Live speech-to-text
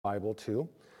Bible too.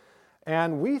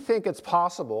 And we think it's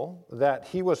possible that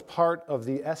he was part of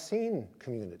the Essene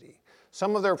community.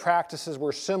 Some of their practices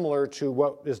were similar to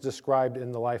what is described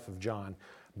in the life of John.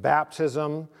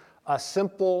 Baptism, a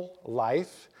simple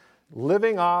life,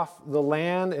 living off the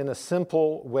land in a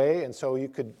simple way. And so you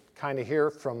could kind of hear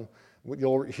from what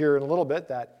you'll hear in a little bit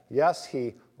that, yes,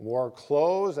 he wore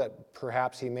clothes that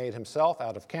perhaps he made himself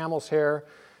out of camel's hair.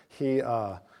 He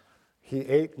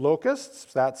ate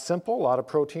locusts. That's simple, a lot of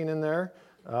protein in there.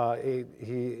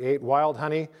 He ate wild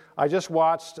honey. I just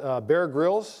watched Bear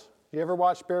Grylls. You ever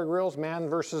watch Bear Grylls, Man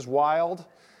vs. Wild?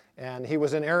 And he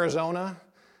was in Arizona.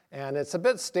 And it's a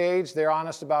bit staged. They're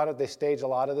honest about it. They stage a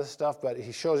lot of this stuff, but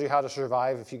he shows you how to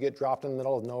survive if you get dropped in the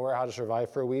middle of nowhere, how to survive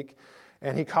for a week.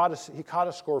 And he caught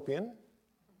a scorpion.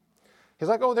 He's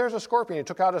like, oh, there's a scorpion. He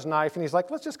took out his knife, and he's like,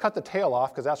 let's just cut the tail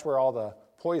off, because that's where all the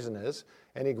poison is.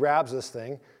 And he grabs this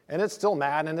thing, and it's still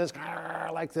mad, and it's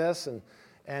like this.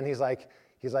 And he's like,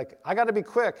 I got to be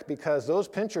quick, because those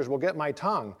pinchers will get my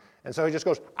tongue. And so he just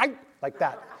goes, "Ay," like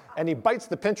that. And he bites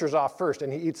the pinchers off first,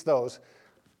 and he eats those.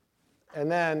 And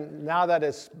then, now that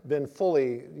it's been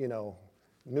fully,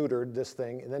 neutered, this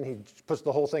thing, and then he puts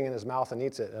the whole thing in his mouth and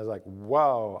eats it. And I was like,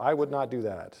 wow, I would not do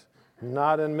that.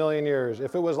 Not in a million years.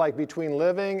 If it was like between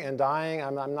living and dying,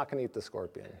 I'm not going to eat the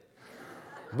scorpion.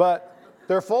 But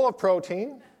they're full of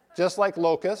protein, just like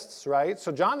locusts, right?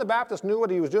 So John the Baptist knew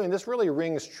what he was doing. This really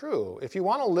rings true. If you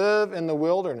want to live in the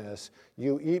wilderness,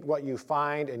 you eat what you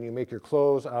find and you make your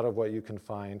clothes out of what you can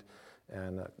find.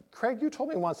 And Craig, you told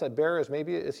me once that Bear is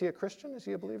he a Christian? Is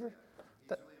he a believer?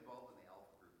 He's really involved in the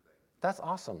Alpha Group thing. That's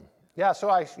awesome. Yeah,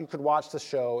 so you could watch the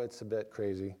show. It's a bit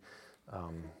crazy.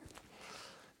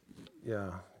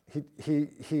 Yeah,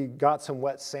 he got some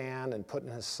wet sand and put in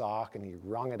his sock, and he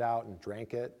wrung it out and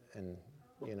drank it. And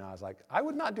I was like, I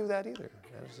would not do that either.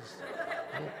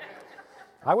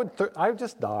 I would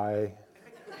just die.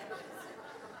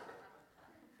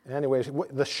 Anyways,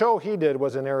 the show he did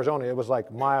was in Arizona. It was like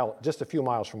just a few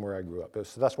miles from where I grew up.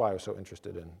 So that's why I was so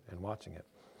interested in watching it.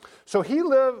 So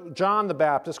John the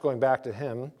Baptist, going back to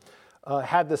him,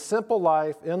 had the simple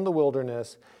life in the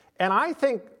wilderness. And I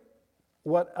think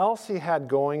what else he had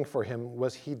going for him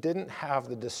was he didn't have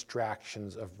the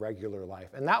distractions of regular life.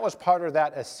 And that was part of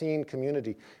that Essene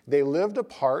community. They lived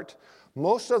apart.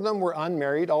 Most of them were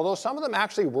unmarried, although some of them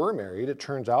actually were married, it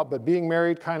turns out. But being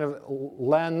married kind of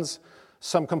lends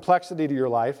some complexity to your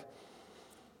life.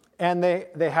 And they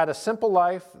had a simple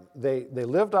life. They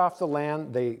lived off the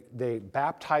land. They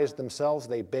baptized themselves.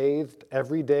 They bathed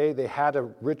every day. They had a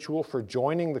ritual for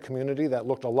joining the community that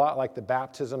looked a lot like the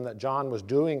baptism that John was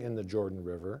doing in the Jordan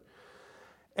River.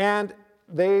 And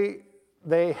they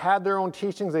had their own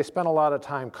teachings. They spent a lot of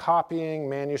time copying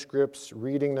manuscripts,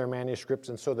 reading their manuscripts.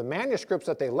 And so the manuscripts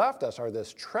that they left us are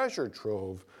this treasure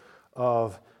trove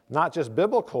of not just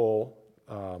biblical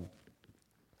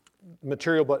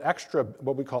material, but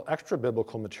what we call extra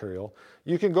biblical material.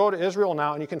 You can go to Israel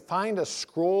now and you can find a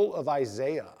scroll of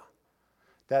Isaiah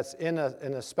that's in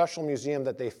a special museum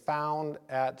that they found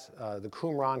at the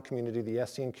Qumran community, the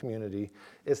Essene community.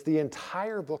 It's the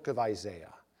entire book of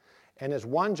Isaiah. And it's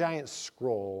one giant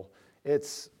scroll.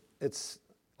 It's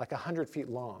like 100 feet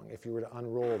long if you were to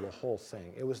unroll the whole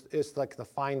thing. It's like the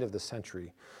find of the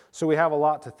century. So we have a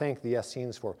lot to thank the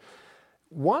Essenes for.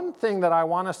 One thing that I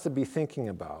want us to be thinking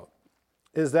about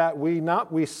is that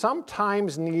we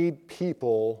sometimes need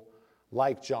people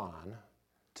like John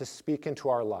to speak into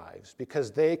our lives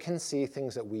because they can see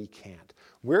things that we can't.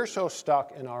 We're so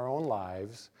stuck in our own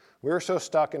lives, we're so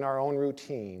stuck in our own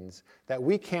routines that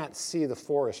we can't see the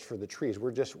forest for the trees.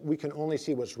 We can only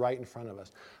see what's right in front of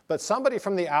us. But somebody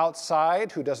from the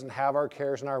outside who doesn't have our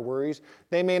cares and our worries,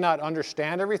 they may not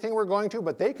understand everything we're going to,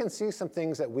 but they can see some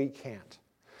things that we can't.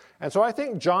 And so I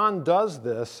think John does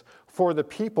this for the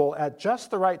people at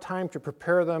just the right time to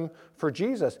prepare them for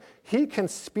Jesus. He can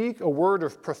speak a word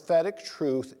of prophetic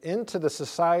truth into the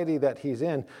society that he's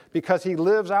in because he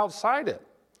lives outside it.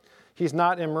 He's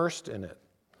not immersed in it.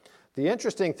 The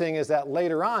interesting thing is that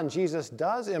later on, Jesus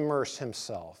does immerse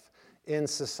himself in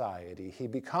society. He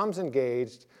becomes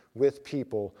engaged with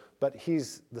people, but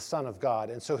he's the Son of God.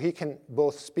 And so he can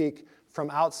both speak from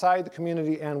outside the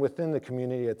community and within the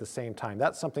community at the same time.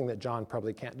 That's something that John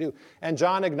probably can't do. And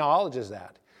John acknowledges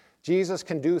that. Jesus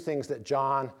can do things that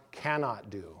John cannot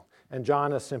do. And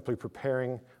John is simply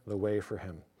preparing the way for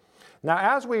him. Now,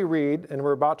 as we read, and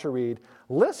we're about to read,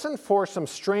 listen for some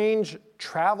strange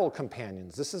travel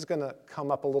companions. This is going to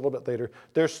come up a little bit later.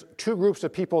 There's two groups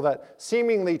of people that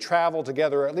seemingly travel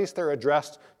together, or at least they're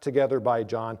addressed together by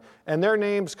John. And their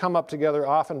names come up together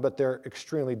often, but they're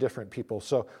extremely different people.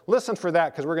 So listen for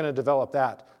that, because we're going to develop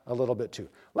that a little bit too.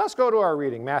 Let's go to our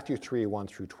reading, Matthew 3, 1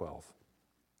 through 12.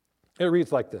 It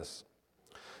reads like this.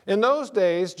 In those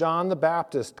days, John the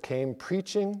Baptist came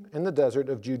preaching in the desert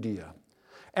of Judea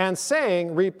and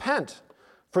saying, repent,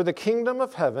 for the kingdom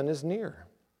of heaven is near.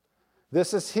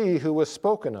 This is he who was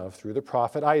spoken of through the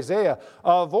prophet Isaiah,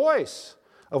 a voice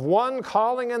of one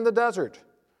calling in the desert,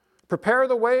 prepare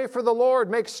the way for the Lord,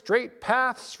 make straight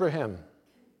paths for him.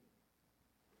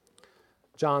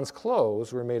 John's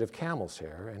clothes were made of camel's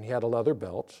hair, and he had a leather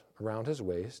belt around his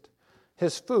waist.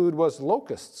 His food was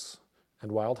locusts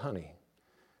and wild honey.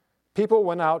 People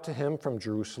went out to him from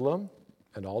Jerusalem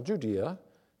and all Judea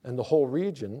and the whole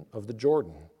region of the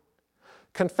Jordan.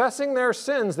 Confessing their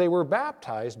sins, they were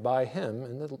baptized by him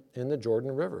in the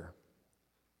Jordan River.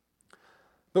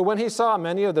 But when he saw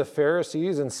many of the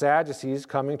Pharisees and Sadducees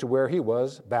coming to where he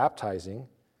was baptizing,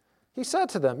 he said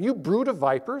to them, you brood of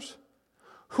vipers,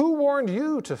 who warned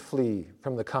you to flee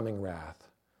from the coming wrath?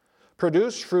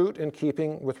 Produce fruit in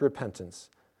keeping with repentance.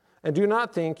 And do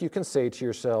not think you can say to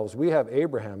yourselves, we have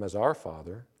Abraham as our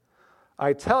father.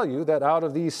 I tell you that out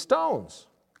of these stones,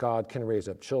 God can raise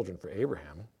up children for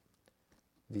Abraham.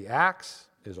 The axe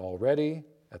is already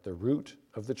at the root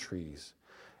of the trees,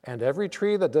 and every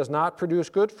tree that does not produce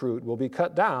good fruit will be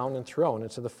cut down and thrown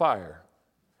into the fire.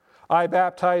 I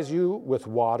baptize you with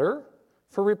water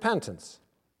for repentance,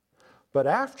 but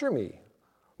after me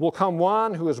will come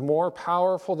one who is more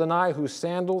powerful than I, whose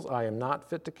sandals I am not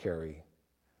fit to carry.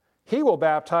 He will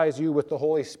baptize you with the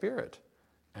Holy Spirit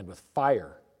and with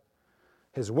fire.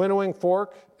 His winnowing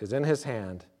fork is in his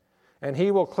hand, and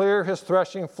he will clear his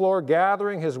threshing floor,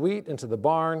 gathering his wheat into the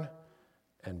barn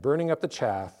and burning up the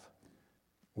chaff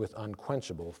with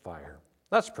unquenchable fire.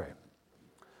 Let's pray.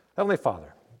 Heavenly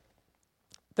Father,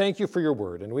 thank you for your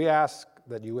word, and we ask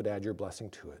that you would add your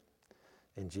blessing to it.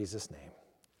 In Jesus' name,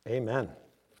 amen.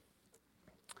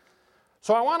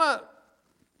 So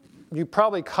you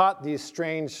probably caught these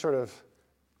strange sort of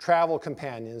travel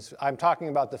companions. I'm talking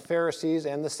about the Pharisees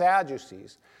and the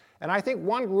Sadducees. And I think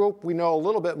one group we know a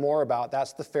little bit more about,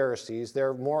 that's the Pharisees.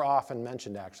 They're more often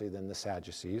mentioned, actually, than the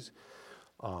Sadducees.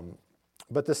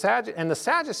 But the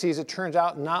Sadducees, it turns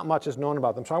out, not much is known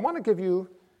about them. So I want to give you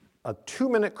a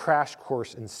 2-minute crash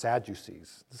course in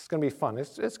Sadducees. This is going to be fun.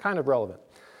 It's kind of relevant.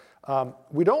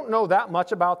 We don't know that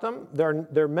much about them.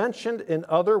 They're mentioned in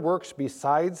other works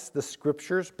besides the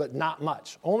scriptures, but not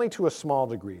much, only to a small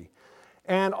degree.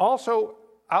 And also,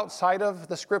 outside of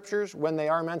the scriptures, when they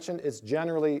are mentioned, it's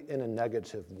generally in a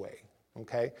negative way,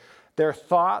 okay? They're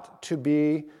thought to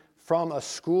be from a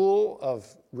school of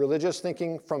religious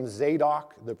thinking from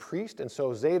Zadok the priest. And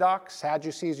so Zadok,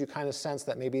 Sadducees, you kind of sense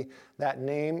that maybe that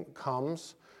name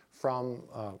comes from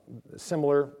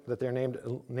similar, that they're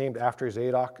named after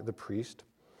Zadok the priest.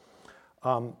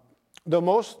 The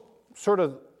most sort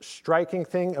of striking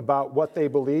thing about what they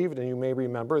believed, and you may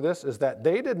remember this, is that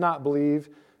they did not believe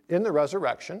in the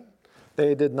resurrection.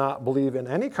 They did not believe in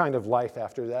any kind of life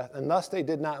after death, and thus they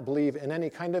did not believe in any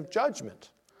kind of judgment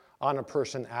on a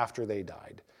person after they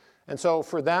died. And so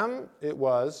for them, it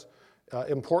was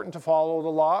important to follow the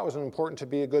law. It was important to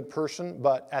be a good person,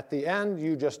 but at the end,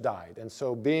 you just died. And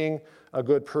so being a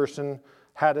good person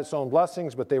had its own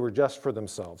blessings, but they were just for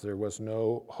themselves. There was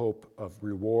no hope of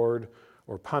reward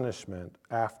or punishment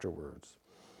afterwards.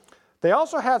 They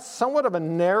also had somewhat of a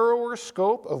narrower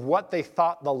scope of what they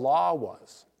thought the law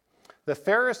was. The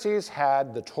Pharisees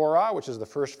had the Torah, which is the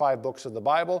first 5 books of the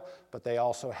Bible, but they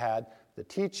also had the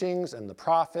teachings and the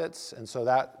prophets, and so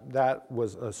that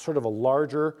was a sort of a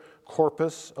larger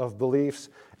corpus of beliefs,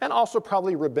 and also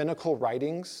probably rabbinical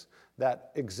writings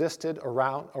that existed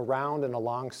around and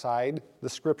alongside the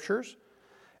scriptures.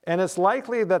 And it's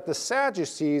likely that the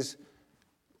Sadducees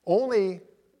only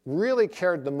really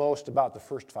cared the most about the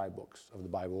first 5 books of the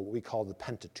Bible, what we call the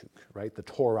Pentateuch, right, the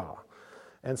Torah.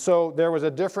 And so there was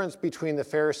a difference between the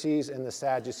Pharisees and the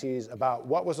Sadducees about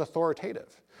what was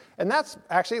authoritative. And that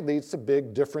actually leads to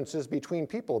big differences between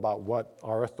people about what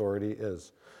our authority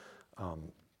is.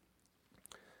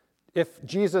 If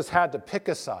Jesus had to pick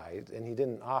a side, and he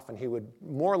didn't often, he would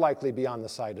more likely be on the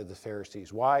side of the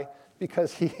Pharisees. Why?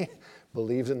 Because he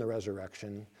believes in the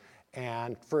resurrection.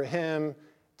 And for him,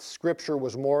 Scripture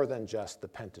was more than just the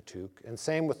Pentateuch. And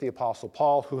same with the Apostle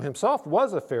Paul, who himself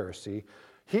was a Pharisee.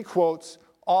 He quotes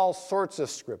all sorts of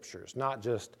scriptures, not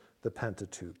just the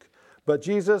Pentateuch. But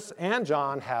Jesus and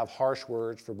John have harsh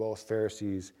words for both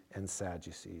Pharisees and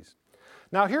Sadducees.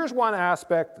 Now, here's one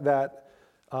aspect that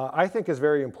I think is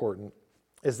very important,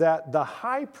 is that the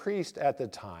high priest at the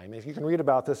time, if you can read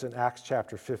about this in Acts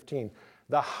chapter 15,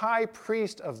 the high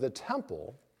priest of the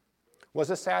temple was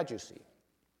a Sadducee.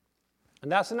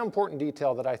 And that's an important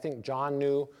detail that I think John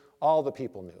knew all the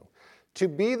people knew. To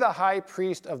be the high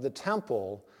priest of the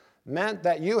temple meant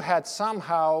that you had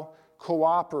somehow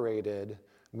cooperated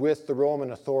with the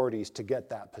Roman authorities to get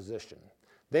that position.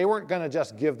 They weren't going to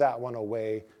just give that one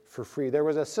away for free. There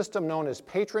was a system known as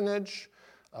patronage,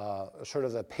 sort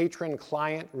of the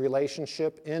patron-client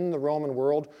relationship in the Roman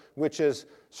world, which is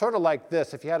sort of like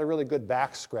this. If you had a really good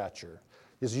back scratcher,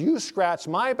 is you scratch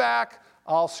my back,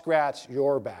 I'll scratch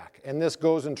your back. And this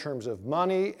goes in terms of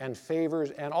money and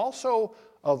favors and also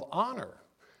of honor.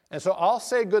 And so I'll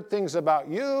say good things about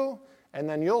you, and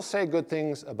then you'll say good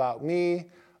things about me.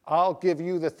 I'll give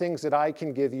you the things that I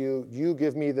can give you. You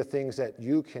give me the things that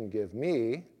you can give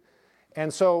me.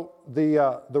 And so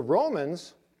the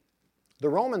Romans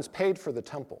paid for the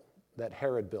temple that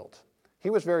Herod built. He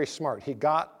was very smart. He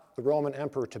got the Roman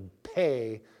emperor to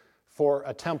pay for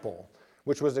a temple,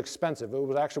 which was expensive. It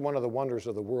was actually one of the wonders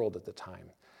of the world at the time.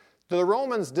 The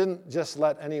Romans didn't just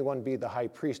let anyone be the high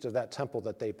priest of that temple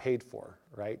that they paid for,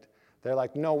 right? They're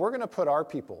like, no, we're going to put our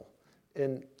people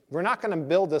in. We're not going to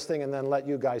build this thing and then let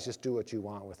you guys just do what you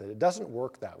want with it. It doesn't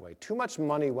work that way. Too much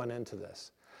money went into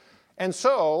this. And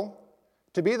so,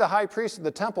 to be the high priest of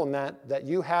the temple meant that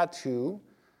you had to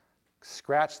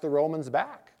scratch the Romans'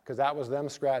 back, because that was them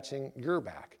scratching your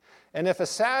back. And if a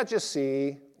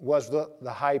Sadducee was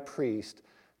the high priest,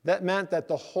 that meant that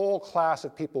the whole class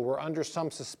of people were under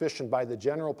some suspicion by the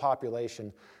general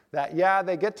population that, yeah,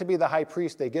 they get to be the high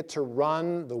priest, they get to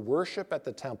run the worship at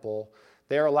the temple,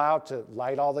 they're allowed to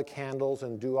light all the candles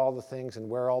and do all the things and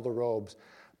wear all the robes,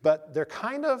 but they're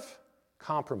kind of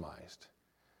compromised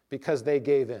because they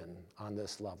gave in on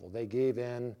this level. They gave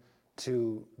in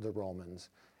to the Romans.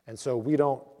 And so we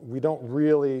don't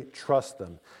really trust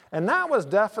them. And that was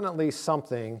definitely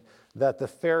something that the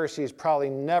Pharisees probably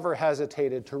never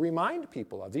hesitated to remind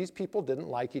people of. These people didn't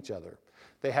like each other.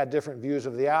 They had different views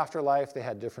of the afterlife. They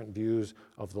had different views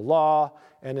of the law.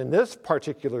 And in this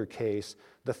particular case,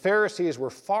 the Pharisees were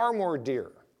far more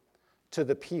dear to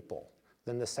the people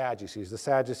than the Sadducees. The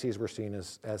Sadducees were seen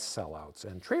as sellouts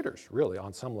and traitors, really,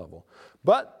 on some level.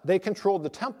 But they controlled the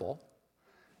temple.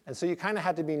 And so you kind of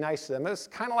had to be nice to them. It's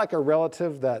kind of like a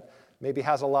relative that maybe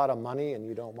has a lot of money and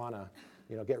you don't want to,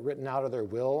 get written out of their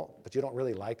will, but you don't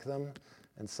really like them.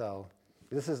 And so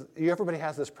everybody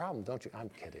has this problem, don't you? I'm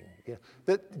kidding.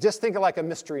 Just think of like a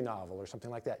mystery novel or something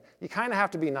like that. You kind of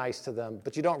have to be nice to them,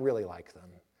 but you don't really like them.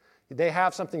 They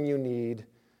have something you need.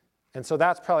 And so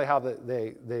that's probably how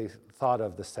they thought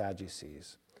of the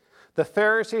Sadducees. The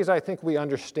Pharisees, I think we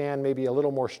understand maybe a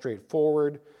little more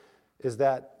straightforward, is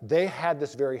that they had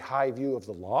this very high view of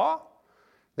the law.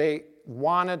 They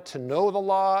wanted to know the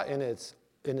law in its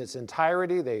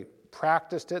entirety. They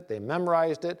practiced it. They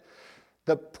memorized it.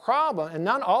 The problem, and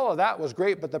not all of that was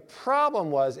great, but the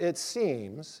problem was, it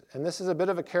seems, and this is a bit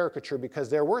of a caricature because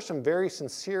there were some very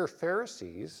sincere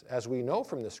Pharisees, as we know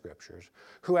from the scriptures,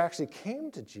 who actually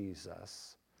came to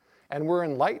Jesus and were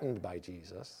enlightened by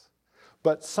Jesus.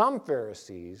 But some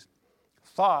Pharisees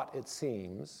thought, it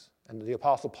seems, and the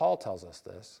Apostle Paul tells us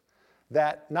this,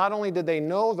 that not only did they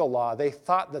know the law, they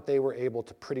thought that they were able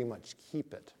to pretty much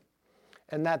keep it.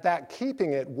 And that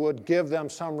keeping it would give them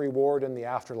some reward in the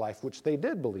afterlife, which they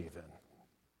did believe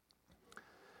in.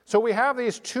 So we have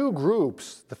these two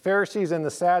groups, the Pharisees and the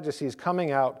Sadducees,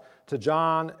 coming out to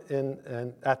John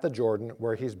at the Jordan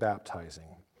where he's baptizing.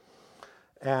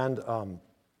 And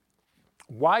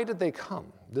why did they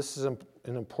come? This is an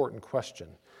important question.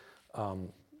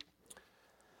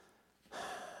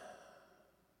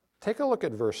 Take a look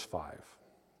at verse 5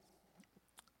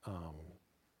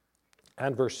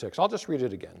 and verse 6. I'll just read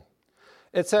it again.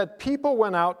 It said, people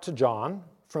went out to John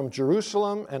from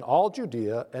Jerusalem and all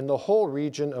Judea and the whole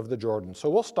region of the Jordan. So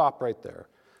we'll stop right there.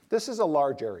 This is a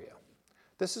large area.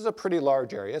 This is a pretty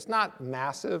large area. It's not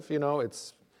massive,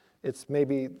 it's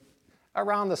maybe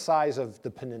around the size of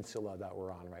the peninsula that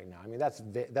we're on right now. I mean,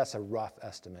 that's a rough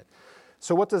estimate.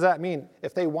 So what does that mean?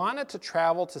 If they wanted to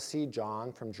travel to see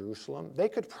John from Jerusalem, they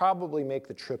could probably make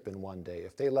the trip in one day.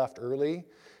 If they left early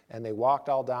and they walked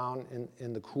all down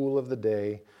in the cool of the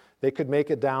day, they could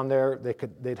make it down there.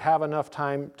 They'd have enough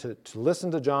time to listen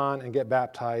to John and get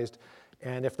baptized.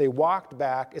 And if they walked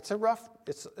back, it's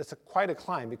quite a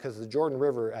climb because the Jordan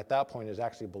River at that point is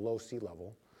actually below sea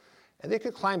level. And they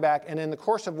could climb back, and in the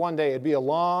course of one day, it'd be a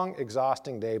long,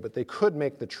 exhausting day, but they could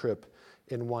make the trip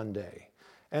in one day.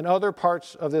 And other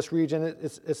parts of this region,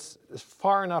 it's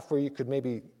far enough where you could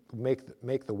maybe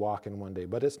make the walk in one day,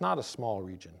 but it's not a small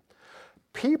region.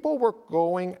 People were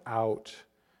going out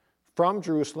from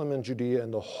Jerusalem and Judea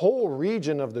and the whole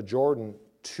region of the Jordan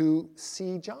to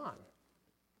see John.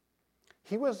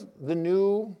 He was the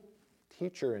new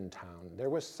teacher in town.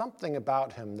 There was something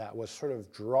about him that was sort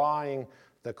of drawing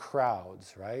the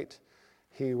crowds, right?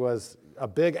 He was a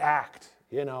big act,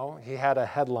 you know. He had a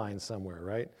headline somewhere,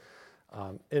 right?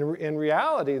 In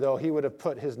reality, though, he would have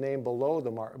put his name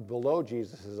below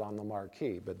Jesus's on the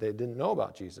marquee, but they didn't know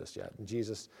about Jesus yet. And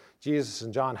Jesus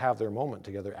and John have their moment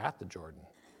together at the Jordan.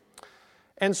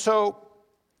 And so,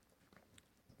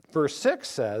 verse 6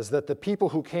 says that the people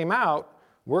who came out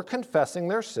were confessing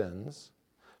their sins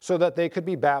so that they could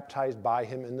be baptized by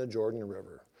him in the Jordan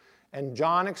River. And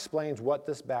John explains what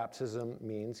this baptism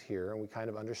means here, and we kind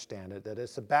of understand it, that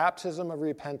it's a baptism of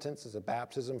repentance, it's a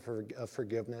baptism of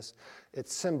forgiveness.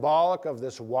 It's symbolic of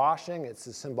this washing,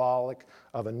 it's symbolic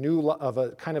of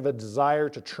a kind of a desire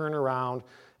to turn around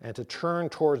and to turn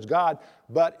towards God,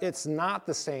 but it's not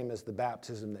the same as the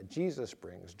baptism that Jesus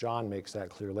brings. John makes that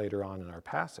clear later on in our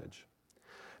passage.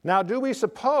 Now, do we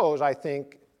suppose, I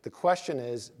think the question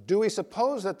is, do we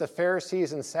suppose that the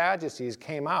Pharisees and Sadducees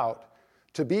came out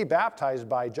to be baptized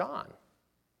by John?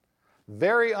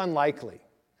 Very unlikely.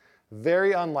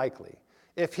 Very unlikely.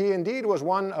 If he indeed was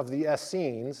one of the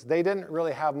Essenes, they didn't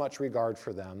really have much regard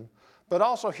for them. But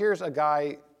also here's a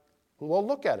guy, well,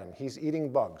 look at him. He's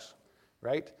eating bugs,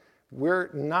 right?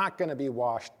 We're not going to be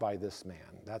washed by this man.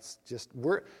 That's just,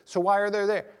 so why are they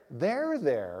there? They're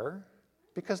there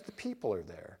because the people are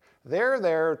there. They're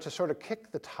there to sort of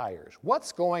kick the tires.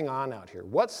 What's going on out here?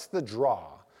 What's the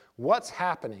draw? What's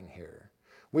happening here?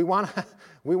 We want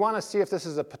to see if this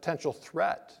is a potential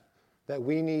threat that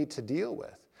we need to deal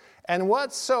with. And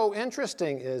what's so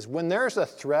interesting is when there's a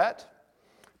threat,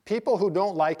 people who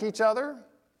don't like each other,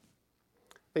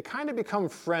 they kind of become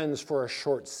friends for a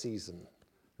short season,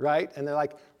 right? And they're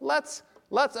like, let's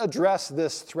address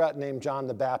this threat named John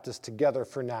the Baptist together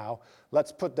for now.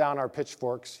 Let's put down our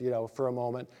pitchforks, for a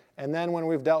moment. And then when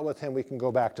we've dealt with him, we can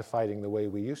go back to fighting the way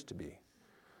we used to be.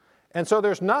 And so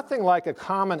there's nothing like a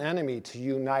common enemy to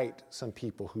unite some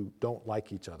people who don't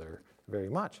like each other very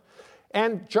much.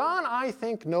 And John, I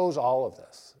think, knows all of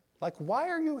this. Like, why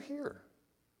are you here?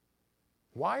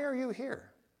 Why are you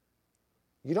here?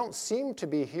 You don't seem to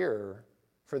be here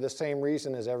for the same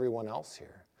reason as everyone else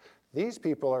here. These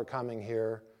people are coming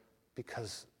here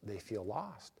because they feel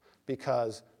lost,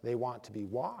 because they want to be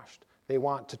washed. They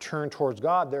want to turn towards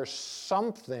God. There's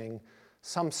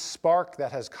some spark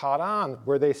that has caught on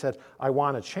where they said, I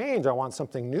want to change, I want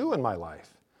something new in my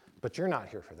life. But you're not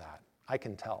here for that. I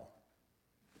can tell.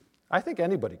 I think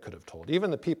anybody could have told.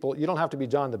 Even the people, you don't have to be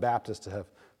John the Baptist to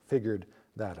have figured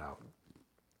that out.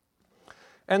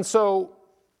 And so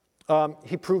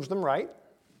he proves them right.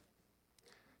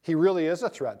 He really is a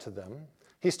threat to them.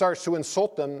 He starts to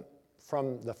insult them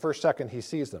from the first second he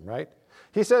sees them, right?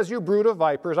 He says, you brood of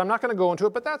vipers. I'm not going to go into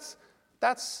it, but that's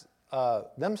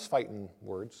them's fighting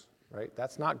words, right?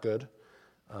 That's not good.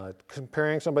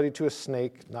 Comparing somebody to a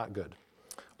snake, not good.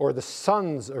 Or the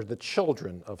sons or the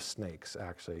children of snakes,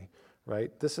 actually,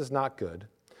 right? This is not good.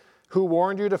 Who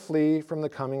warned you to flee from the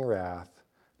coming wrath,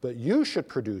 but you should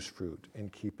produce fruit in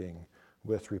keeping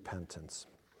with repentance.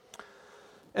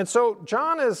 And so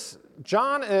John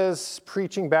is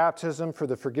preaching baptism for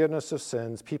the forgiveness of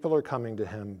sins. People are coming to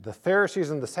him. The Pharisees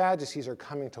and the Sadducees are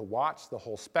coming to watch the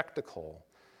whole spectacle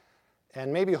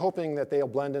and maybe hoping that they'll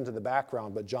blend into the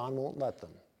background, but John won't let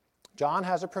them. John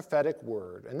has a prophetic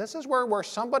word, and this is where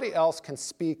somebody else can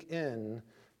speak in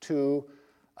to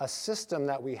a system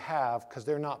that we have because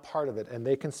they're not part of it, and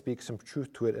they can speak some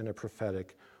truth to it in a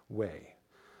prophetic way.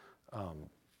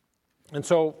 And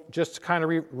so just to kind of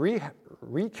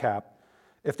recap,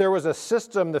 if there was a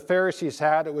system the Pharisees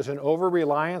had, it was an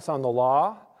over-reliance on the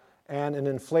law and an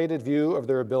inflated view of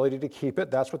their ability to keep it.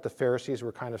 That's what the Pharisees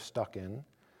were kind of stuck in.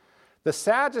 The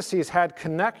Sadducees had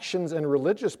connections and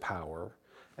religious power,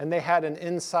 and they had an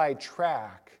inside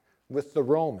track with the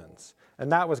Romans. And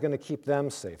that was going to keep them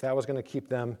safe. That was going to keep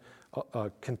them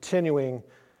continuing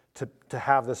to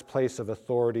have this place of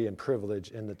authority and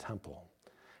privilege in the temple.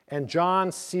 And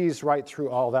John sees right through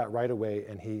all that right away,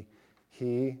 and he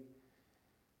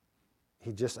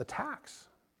just attacks.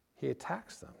 He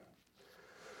attacks them.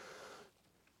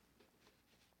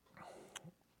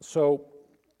 So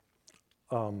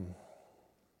I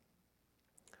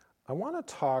want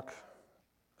to talk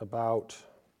about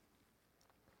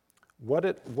what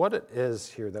it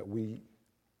is here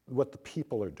what the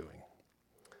people are doing.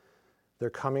 They're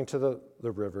coming to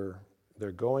the river.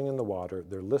 They're going in the water.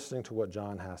 They're listening to what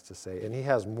John has to say. And he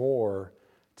has more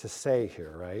to say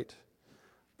here, right?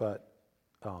 But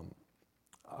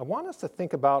I want us to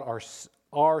think about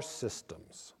our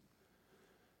systems.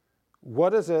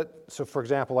 What is it? So, for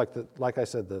example, like I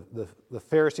said, the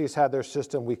Pharisees had their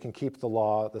system, we can keep the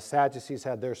law. The Sadducees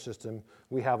had their system,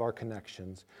 we have our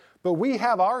connections. But we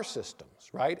have our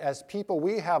systems, right? As people,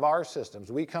 we have our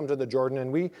systems. We come to the Jordan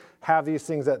and we have these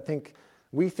things that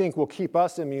we think will keep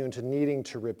us immune to needing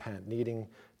to repent, needing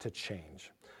to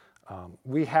change.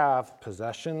 We have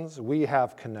possessions, we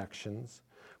have connections,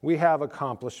 we have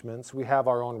accomplishments, we have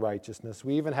our own righteousness,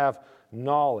 we even have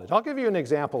knowledge. I'll give you an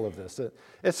example of this.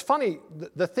 It's funny,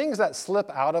 the things that slip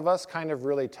out of us kind of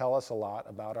really tell us a lot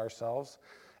about ourselves.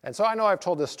 And so I know I've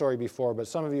told this story before, but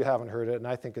some of you haven't heard it, and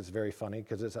I think it's very funny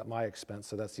because it's at my expense,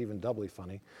 so that's even doubly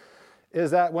funny,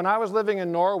 is that when I was living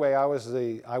in Norway, I was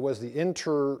the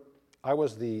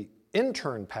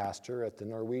intern pastor at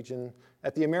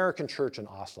the American church in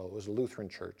Oslo. It was a Lutheran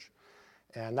church.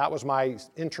 And that was my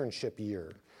internship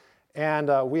year. And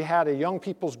we had a young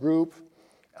people's group,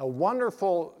 a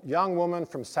wonderful young woman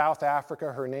from South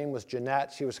Africa. Her name was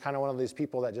Jeanette. She was kind of one of these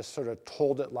people that just sort of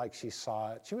told it like she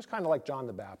saw it. She was kind of like John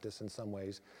the Baptist in some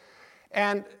ways.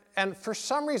 And for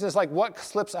some reason, it's like what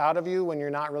slips out of you when you're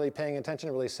not really paying attention,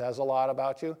 it really says a lot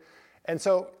about you. And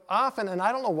so often, and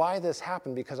I don't know why this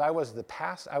happened because I was the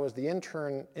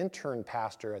intern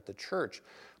pastor at the church,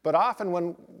 but often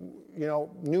when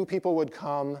new people would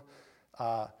come,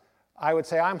 I would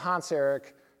say, I'm Hans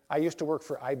Erik. I used to work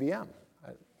for IBM.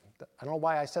 I don't know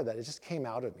why I said that. It just came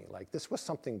out of me. Like this was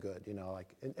something good, and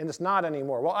it's not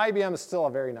anymore. Well, IBM is still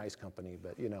a very nice company,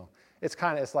 but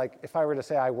it's like if I were to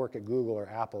say I work at Google or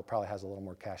Apple, it probably has a little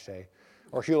more cachet,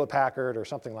 or Hewlett Packard or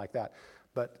something like that.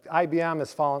 But IBM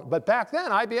has fallen. But back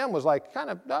then, IBM was like kind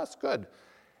of, that's good.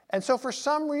 And so for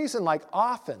some reason, like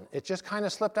often, it just kind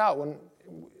of slipped out.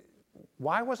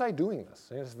 Why was I doing this?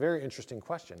 And it's a very interesting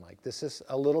question. Like this is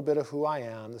a little bit of who I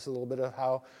am. This is a little bit of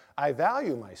how I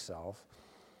value myself.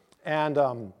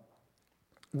 And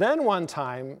then one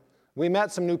time, we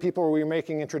met some new people where we were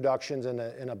making introductions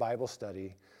in a Bible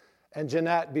study. And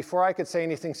Jeanette, before I could say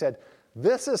anything, said,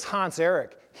 "This is Hans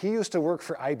Erik. He used to work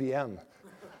for IBM."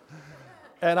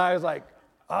 And I was like,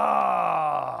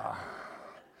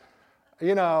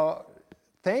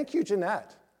 thank you,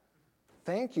 Jeanette.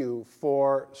 Thank you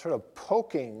for sort of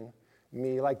poking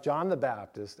me like John the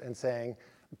Baptist and saying,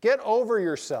 get over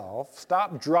yourself,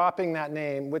 stop dropping that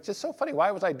name, which is so funny.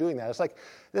 Why was I doing that?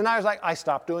 I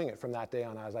stopped doing it from that day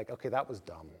on. I was like, okay, that was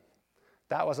dumb.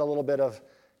 That was a little bit of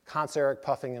Hans Erik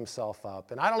puffing himself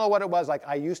up. And I don't know what it was. Like,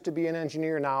 I used to be an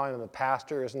engineer, now I'm a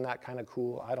pastor. Isn't that kind of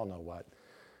cool? I don't know what.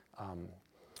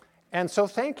 And so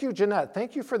thank you, Jeanette.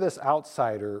 Thank you for this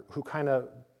outsider who kind of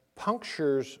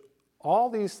punctures all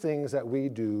these things that we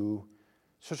do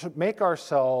to make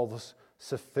ourselves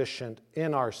sufficient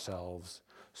in ourselves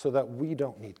so that we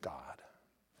don't need God,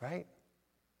 right?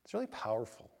 It's really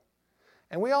powerful.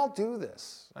 And we all do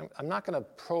this. I'm not going to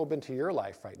probe into your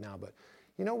life right now, but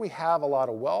we have a lot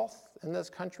of wealth in this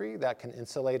country that can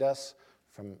insulate us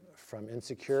from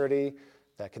insecurity,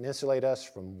 that can insulate us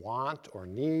from want or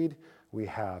need. We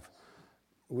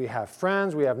have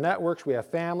friends, we have networks, we have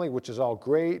family, which is all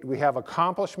great. We have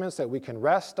accomplishments that we can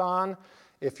rest on.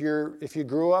 If you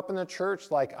grew up in the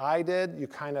church like I did, you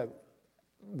kind of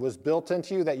was built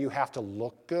into you that you have to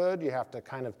look good. You have to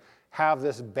kind of have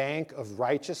this bank of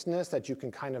righteousness that you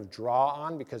can kind of draw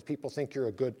on because people think you're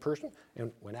a good person,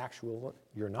 and when actually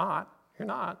you're not. You're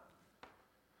not.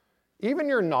 Even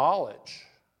your knowledge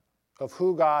of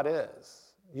who God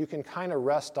is, you can kind of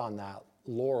rest on that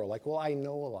laurel. Like, well, I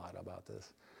know a lot about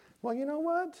this. Well, you know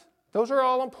what? Those are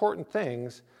all important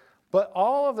things, but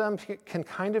all of them can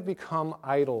kind of become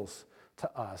idols to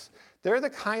us. They're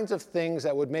the kinds of things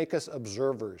that would make us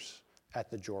observers at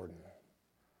the Jordan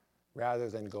rather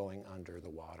than going under the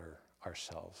water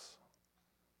ourselves.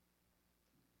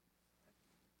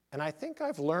 And I think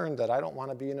I've learned that I don't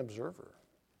want to be an observer.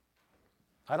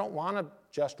 I don't want to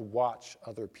just watch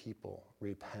other people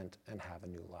repent and have a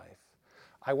new life.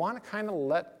 I want to kind of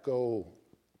let go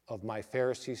of my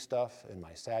Pharisee stuff and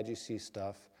my Sadducee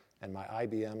stuff and my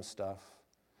IBM stuff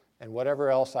and whatever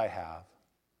else I have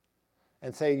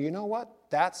and say, you know what?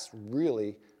 That's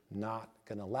really not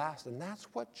going to last. And that's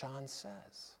what John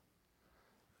says.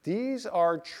 These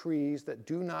are trees that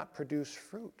do not produce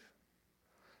fruit.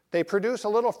 They produce a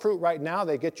little fruit right now.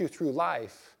 They get you through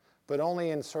life, but only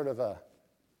in sort of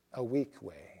a weak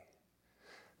way.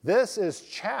 This is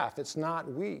chaff. It's not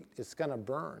wheat. It's going to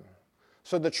burn.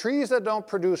 So the trees that don't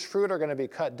produce fruit are going to be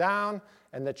cut down,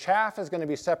 and the chaff is going to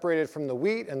be separated from the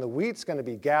wheat, and the wheat's going to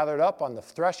be gathered up on the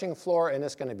threshing floor, and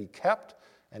it's going to be kept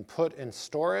and put in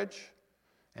storage,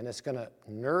 and it's going to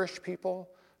nourish people,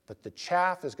 but the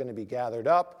chaff is going to be gathered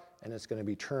up, and it's going to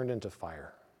be turned into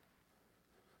fire.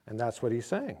 And that's what he's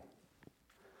saying.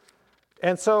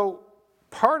 And so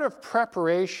part of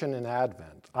preparation in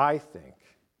Advent, I think,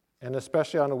 and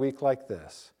especially on a week like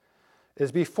this,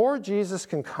 is before Jesus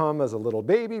can come as a little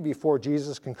baby, before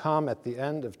Jesus can come at the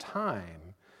end of time,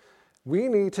 we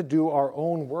need to do our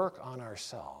own work on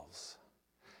ourselves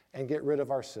and get rid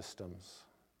of our systems,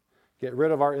 get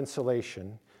rid of our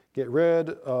insulation, get rid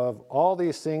of all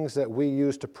these things that we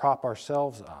use to prop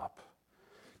ourselves up,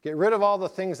 get rid of all the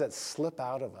things that slip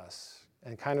out of us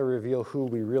and kind of reveal who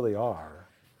we really are,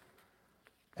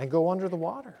 and go under the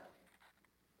water.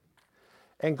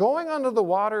 And going under the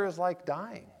water is like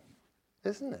dying,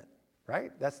 isn't it?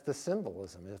 Right? That's the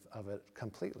symbolism of it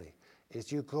completely,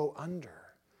 is you go under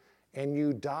and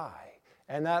you die.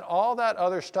 And that all that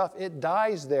other stuff, it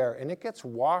dies there and it gets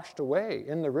washed away.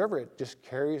 In the river, it just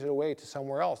carries it away to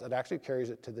somewhere else. It actually carries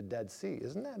it to the Dead Sea.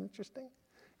 Isn't that interesting?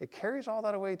 It carries all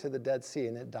that away to the Dead Sea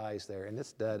and it dies there and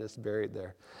it's dead, it's buried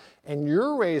there. And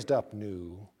you're raised up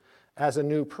new as a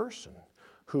new person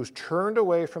who's turned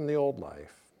away from the old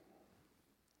life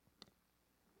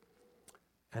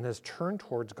and has turned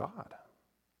towards God,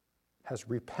 has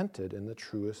repented in the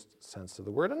truest sense of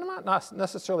the word. And I'm not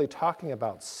necessarily talking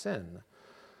about sin,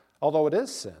 although it is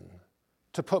sin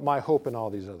to put my hope in all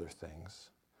these other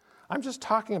things. I'm just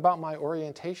talking about my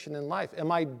orientation in life.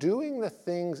 Am I doing the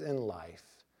things in life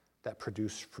that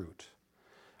produce fruit?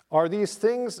 Are these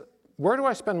things, where do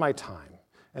I spend my time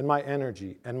and my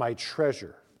energy and my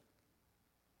treasure?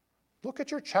 Look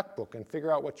at your checkbook and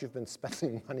figure out what you've been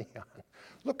spending money on.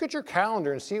 Look at your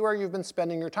calendar and see where you've been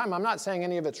spending your time. I'm not saying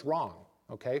any of it's wrong,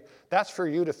 okay? That's for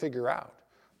you to figure out.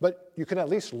 But you can at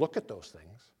least look at those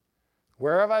things.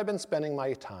 Where have I been spending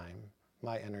my time,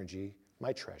 my energy,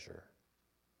 my treasure?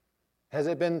 Has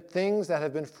it been things that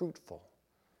have been fruitful?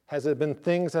 Has it been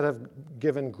things that have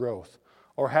given growth?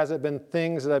 Or has it been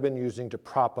things that I've been using to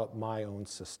prop up my own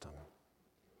system?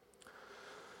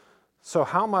 So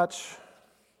how much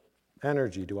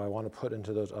energy do I want to put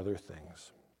into those other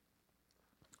things?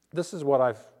 This is what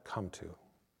I've come to,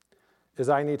 is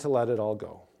I need to let it all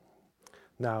go.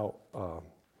 Now,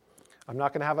 I'm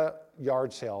not going to have a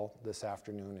yard sale this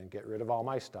afternoon and get rid of all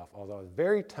my stuff, although it's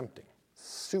very tempting,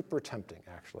 super tempting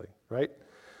actually, right?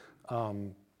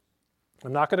 I'm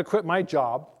not going to quit my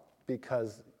job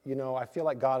because, I feel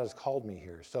like God has called me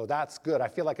here, so that's good. I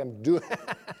feel like I'm doing,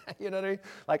 you know what I mean?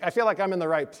 Like, I feel like I'm in the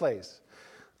right place.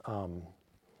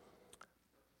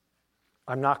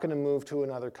 I'm not going to move to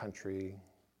another country.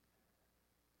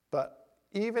 But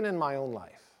even in my own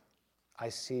life, I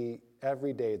see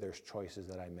every day there's choices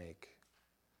that I make.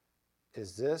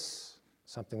 Is this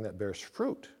something that bears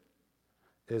fruit?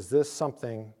 Is this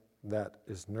something that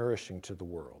is nourishing to the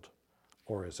world?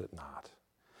 Or is it not?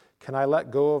 Can I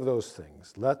let go of those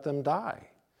things? Let them die?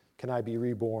 Can I be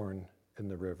reborn in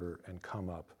the river and come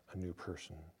up a new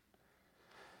person?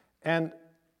 And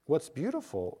what's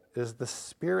beautiful is the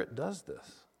Spirit does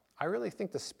this. I really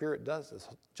think the Spirit does this.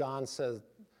 John says,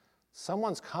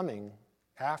 someone's coming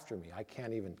after me. I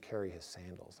can't even carry his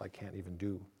sandals. I can't even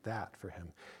do that for him.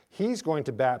 He's going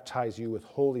to baptize you with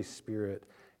Holy Spirit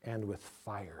and with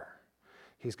fire.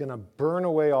 He's going to burn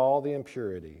away all the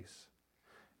impurities,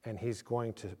 and he's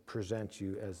going to present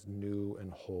you as new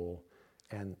and whole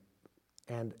and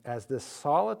as this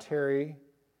solitary,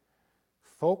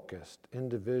 focused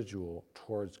individual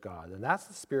towards God. And that's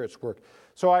the Spirit's work.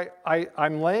 So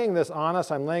I'm laying this on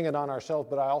us, I'm laying it on ourselves,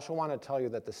 but I also want to tell you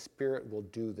that the Spirit will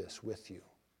do this with you,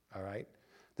 all right?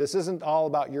 This isn't all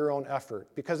about your own effort,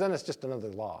 because then it's just another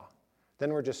law.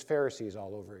 Then we're just Pharisees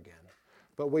all over again.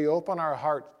 But we open our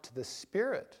heart to the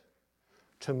Spirit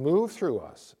to move through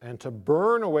us and to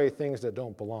burn away things that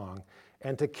don't belong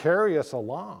and to carry us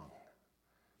along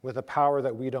with a power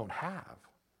that we don't have.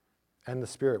 And the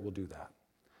Spirit will do that.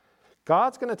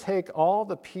 God's going to take all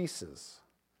the pieces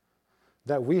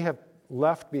that we have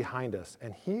left behind us,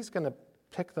 and he's going to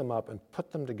pick them up and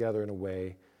put them together in a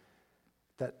way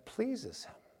that pleases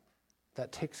him,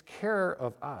 that takes care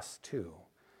of us too.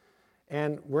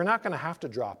 And we're not going to have to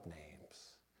drop names.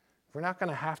 We're not going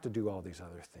to have to do all these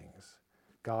other things.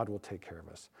 God will take care of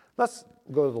us. Let's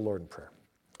go to the Lord in prayer.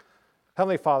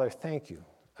 Heavenly Father, thank you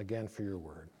again for your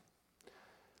word.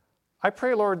 I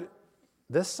pray, Lord,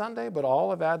 this Sunday, but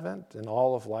all of Advent and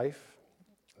all of life,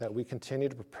 that we continue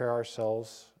to prepare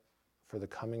ourselves for the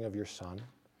coming of your Son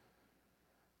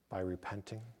by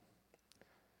repenting,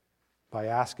 by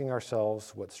asking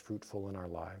ourselves what's fruitful in our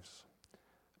lives,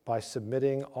 by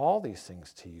submitting all these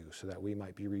things to you so that we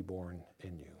might be reborn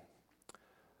in you.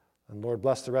 And Lord,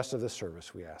 bless the rest of this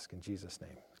service, we ask in Jesus'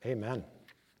 name. Amen.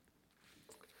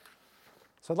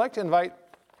 So I'd like to invite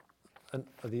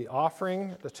the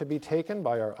offering to be taken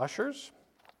by our ushers.